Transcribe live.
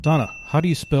Donna, how do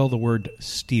you spell the word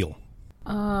steal?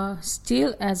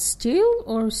 Steal as steal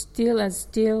or steal as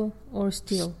steal or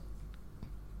steal?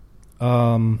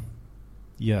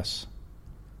 Yes.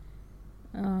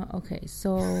 Okay,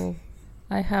 so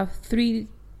I have 3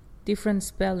 different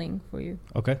spelling for you.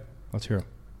 Okay, let's hear them.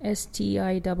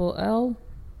 S-T-I-L-L,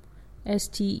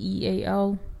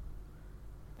 S-T-E-A-L,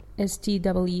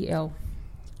 S-T-E-E-L.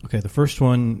 Okay, the first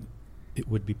one, it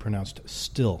would be pronounced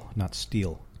still, not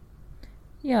steal.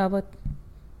 Yeah, but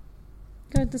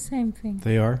they're the same thing.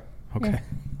 They are? Okay. Yeah.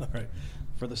 All right.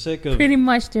 For the sake of... Pretty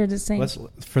much they're the same.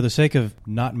 For the sake of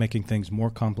not making things more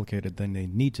complicated than they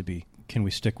need to be, can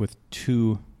we stick with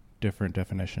 2 different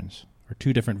definitions or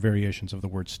 2 different variations of the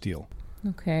word steal?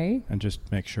 Okay. And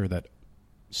just make sure that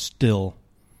still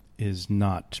is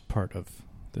not part of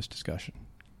this discussion.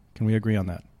 Can we agree on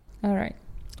that? All right.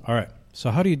 All right. So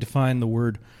how do you define the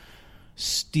word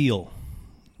steal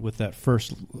with that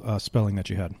first spelling that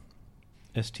you had?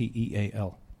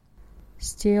 S-T-E-A-L.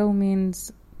 Steal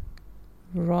means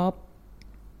robbed.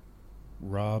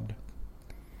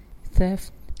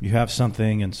 Theft. You have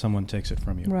something and someone takes it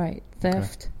from you. Right.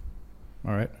 Theft. Okay.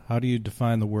 All right. How do you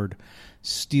define the word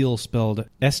steal spelled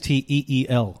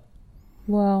S-T-E-E-L?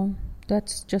 Well,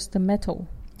 that's just the metal.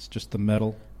 It's just the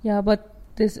metal. Yeah, but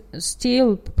this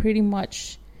steel pretty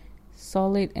much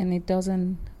solid and it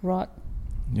doesn't rot.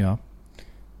 Yeah.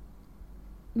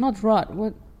 Not rot.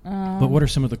 What? But what are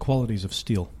some of the qualities of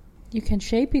steel? You can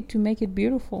shape it to make it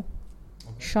beautiful,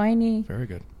 shiny. Very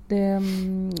good.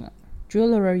 The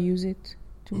jeweler use it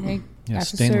to make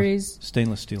accessories.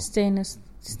 Stainless steel. Stainless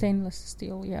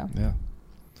steel. Yeah. Yeah.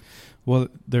 Well,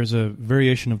 there's a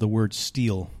variation of the word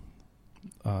steel,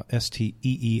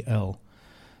 S-T-E-E-L,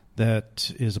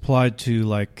 that is applied to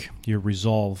like your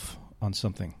resolve on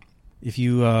something. If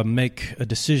you make a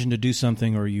decision to do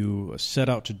something or you set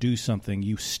out to do something,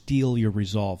 you steel your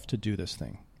resolve to do this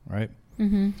thing, right?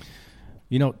 Mm-hmm.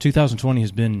 You know, 2020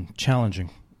 has been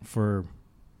challenging for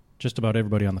just about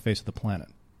everybody on the face of the planet.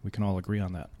 We can all agree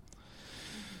on that.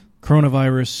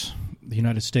 Coronavirus, the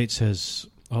United States has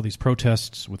all these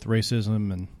protests with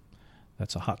racism, and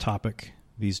that's a hot topic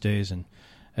these days, and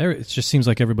it just seems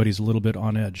like everybody's a little bit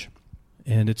on edge.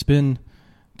 And it's been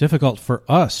difficult for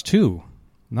us, too.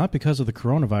 Not because of the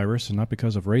coronavirus and not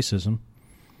because of racism,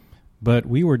 but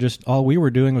all we were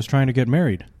doing was trying to get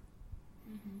married.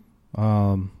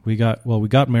 Mm-hmm. We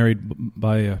got married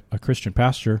by a Christian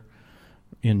pastor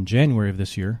in January of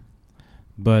this year,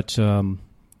 but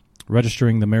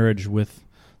registering the marriage with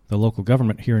the local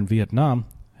government here in Vietnam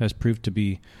has proved to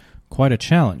be quite a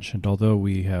challenge. And although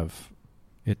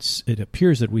it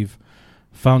appears that we've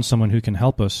found someone who can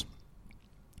help us,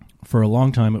 for a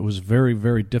long time, it was very,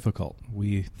 very difficult.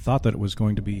 We thought that it was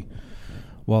going to be,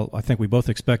 I think we both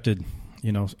expected,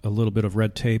 a little bit of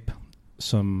red tape,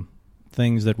 some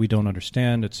things that we don't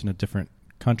understand. It's in a different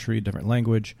country, different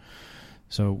language.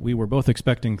 So we were both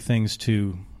expecting things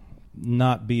to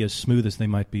not be as smooth as they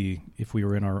might be if we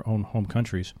were in our own home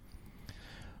countries.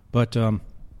 But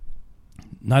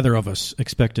neither of us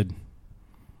expected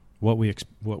what we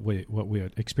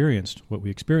had experienced. What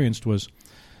we experienced was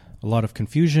a lot of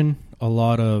confusion, a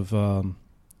lot of,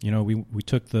 we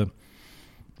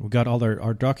got all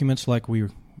our documents like we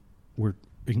were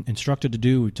instructed to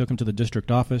do. We took them to the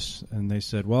district office, and they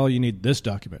said, well, you need this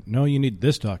document. No, you need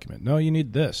this document. No, you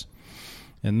need this.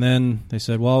 And then they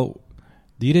said, well,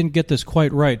 you didn't get this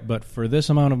quite right, but for this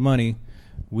amount of money,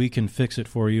 we can fix it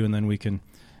for you, and then we can.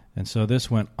 And so this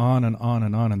went on and on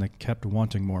and on, and they kept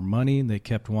wanting more money. They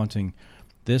kept wanting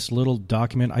this little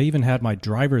document. I even had my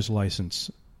driver's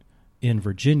license in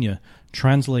Virginia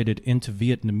translated into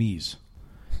Vietnamese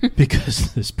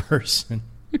because this person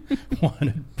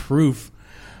wanted proof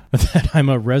that I'm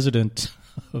a resident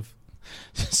of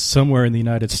somewhere in the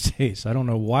United States. I don't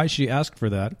know why she asked for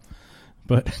that,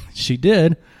 but she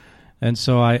did. And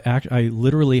so I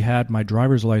literally had my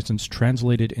driver's license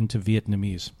translated into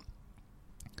Vietnamese.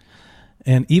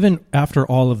 And even after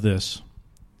all of this,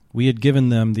 we had given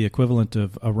them the equivalent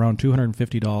of around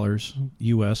 $250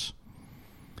 U.S.,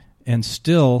 and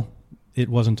still, it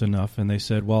wasn't enough. And they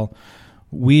said, well,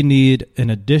 we need an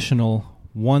additional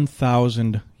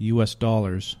 $1,000 US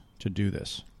to do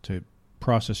this, to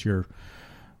process your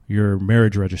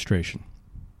marriage registration.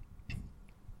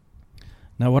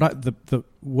 Now,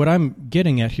 what I'm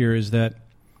getting at here is that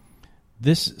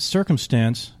this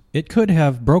circumstance, it could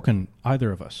have broken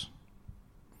either of us.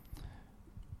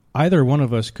 Either one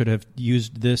of us could have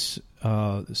used this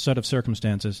set of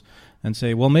circumstances and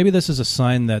say, well, maybe this is a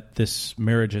sign that this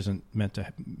marriage isn't meant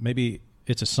to, maybe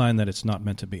it's a sign that it's not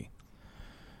meant to be.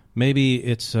 Maybe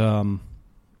it's, I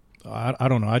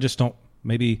don't know, I just don't,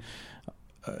 maybe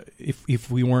if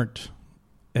we weren't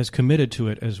as committed to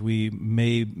it as we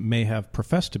may have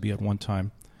professed to be at one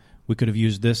time, we could have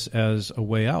used this as a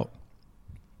way out.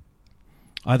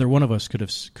 Either one of us could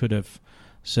have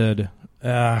said,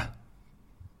 to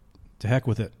heck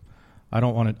with it. I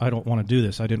don't want to do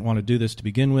this. I didn't want to do this to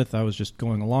begin with. I was just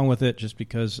going along with it just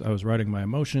because I was riding my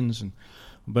emotions,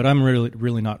 but I'm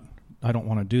really not. I don't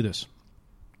want to do this.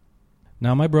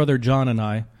 Now, my brother John and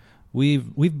I,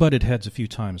 we've butted heads a few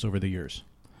times over the years.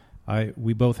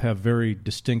 We both have very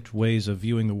distinct ways of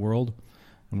viewing the world,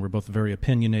 and we're both very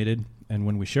opinionated. And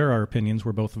when we share our opinions,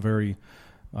 we're both very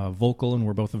vocal, and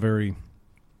we're both very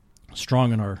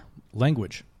strong in our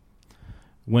language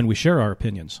when we share our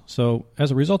opinions. So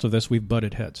as a result of this, we've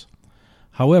butted heads.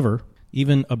 However,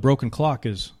 even a broken clock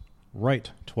is right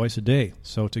twice a day.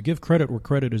 So to give credit where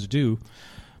credit is due,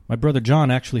 my brother John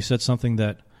actually said something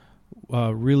that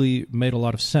really made a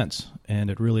lot of sense, and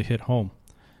it really hit home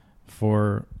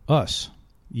for us,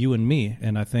 you and me,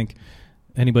 and I think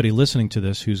anybody listening to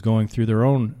this who's going through their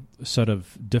own set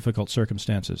of difficult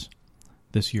circumstances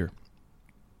this year.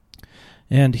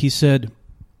 And he said,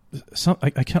 I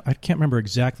can't remember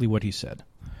exactly what he said,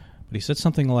 but he said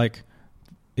something like,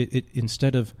 it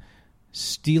instead of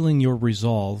stealing your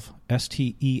resolve,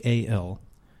 S-T-E-A-L,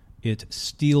 it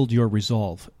steeled your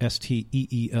resolve,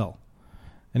 S-T-E-E-L.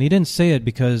 And he didn't say it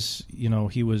because,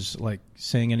 he was like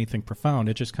saying anything profound.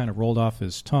 It just kind of rolled off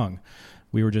his tongue.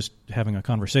 We were just having a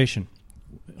conversation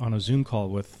on a Zoom call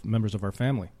with members of our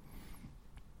family.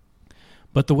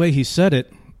 But the way he said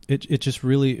it, it just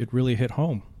really hit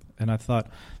home. And I thought,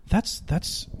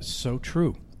 that's so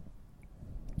true.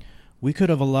 We could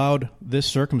have allowed this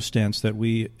circumstance that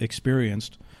we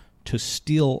experienced to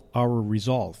steal our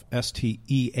resolve,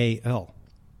 S-T-E-A-L.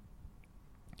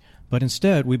 But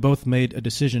instead, we both made a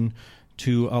decision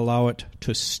to allow it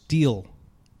to steal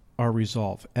our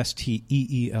resolve,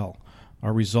 S-T-E-E-L,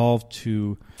 our resolve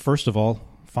to, first of all,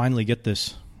 finally get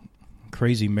this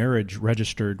crazy marriage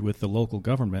registered with the local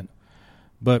government.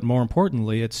 But more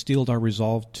importantly, it steeled our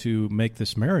resolve to make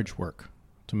this marriage work,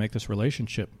 to make this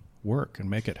relationship work and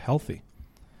make it healthy.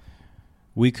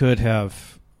 We could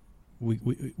have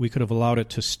allowed it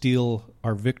to steal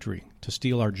our victory, to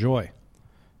steal our joy.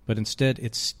 But instead,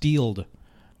 it steeled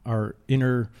our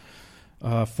inner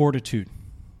fortitude,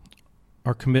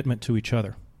 our commitment to each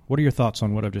other. What are your thoughts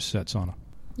on what I've just said, Sana?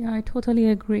 Yeah, I totally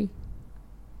agree.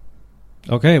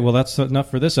 Okay, well, that's enough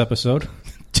for this episode.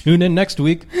 Tune in next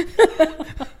week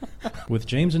with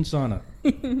James and Sana.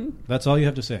 That's all you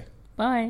have to say. Bye.